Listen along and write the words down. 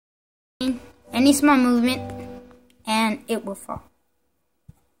any small movement and it will fall.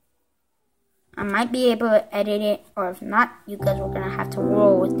 I might be able to edit it, or if not, you guys are gonna have to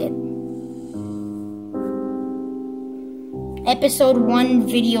roll with it. Episode 1,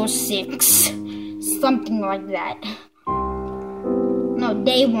 video 6. Something like that. No,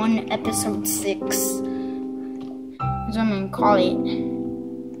 day 1, episode 6. That's what I'm gonna call it.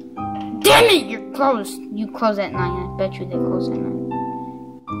 Damn it, you're closed. You close at 9. I bet you they close at 9.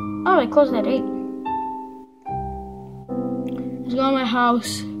 Oh, they closed at 8. Let's go to my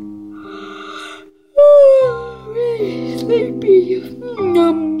house. Really sleepy.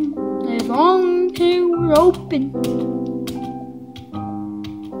 As long as we're open.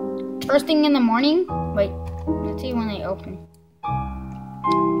 First thing in the morning. Wait, let's see when they open.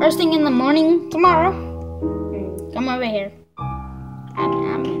 First thing in the morning tomorrow. Come over here. I'm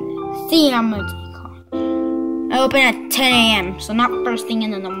gonna take a call. I open at 10 a.m. So not first thing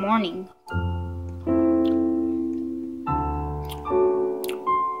in the morning.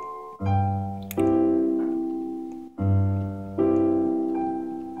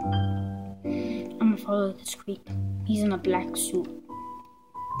 I'm gonna follow this creep. He's in a black suit.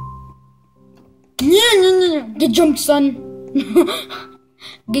 Get jumped, son.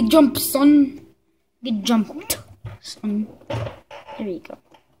 Get jumped, son. Get jumped, son. There you go.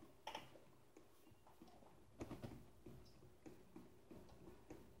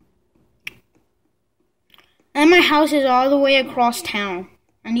 And my house is all the way across town.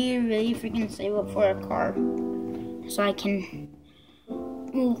 I need to really freaking save up for a car so I can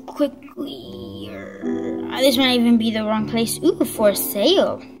move quickly. This might even be the wrong place. Ooh, for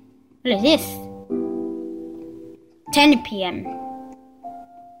sale. What is this? 10 p.m.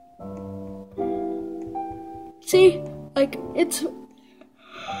 See, like it's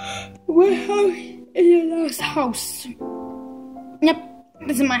my house is your last house. Yep,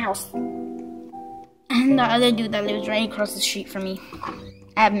 this is my house. And the other dude that lives right across the street from me.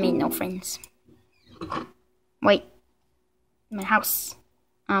 I have made no friends. Wait, my house.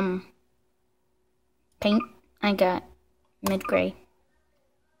 Paint. I got mid-gray.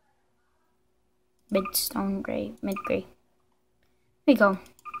 Midstone gray, mid-gray. There we go.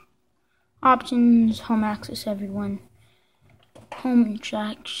 Options, home access, everyone. Home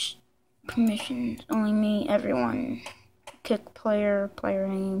interaction, permissions, only me, everyone. Kick player, player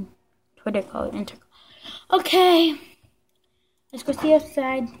name, Twitter code, enter. Okay. Let's go see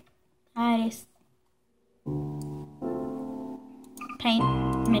outside. Nice.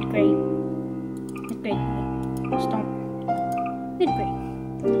 Paint, mid-gray. Mid-gray. Stone. Mid-gray.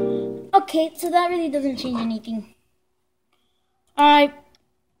 Okay, so that really doesn't change anything. Alright.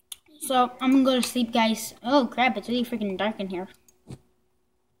 So, I'm gonna go to sleep, guys. Oh, crap, it's really freaking dark in here.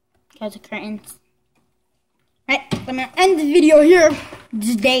 Because of curtains. Alright, so I'm gonna end the video here.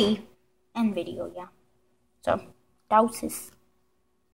 This day. End video, yeah. So, deuces.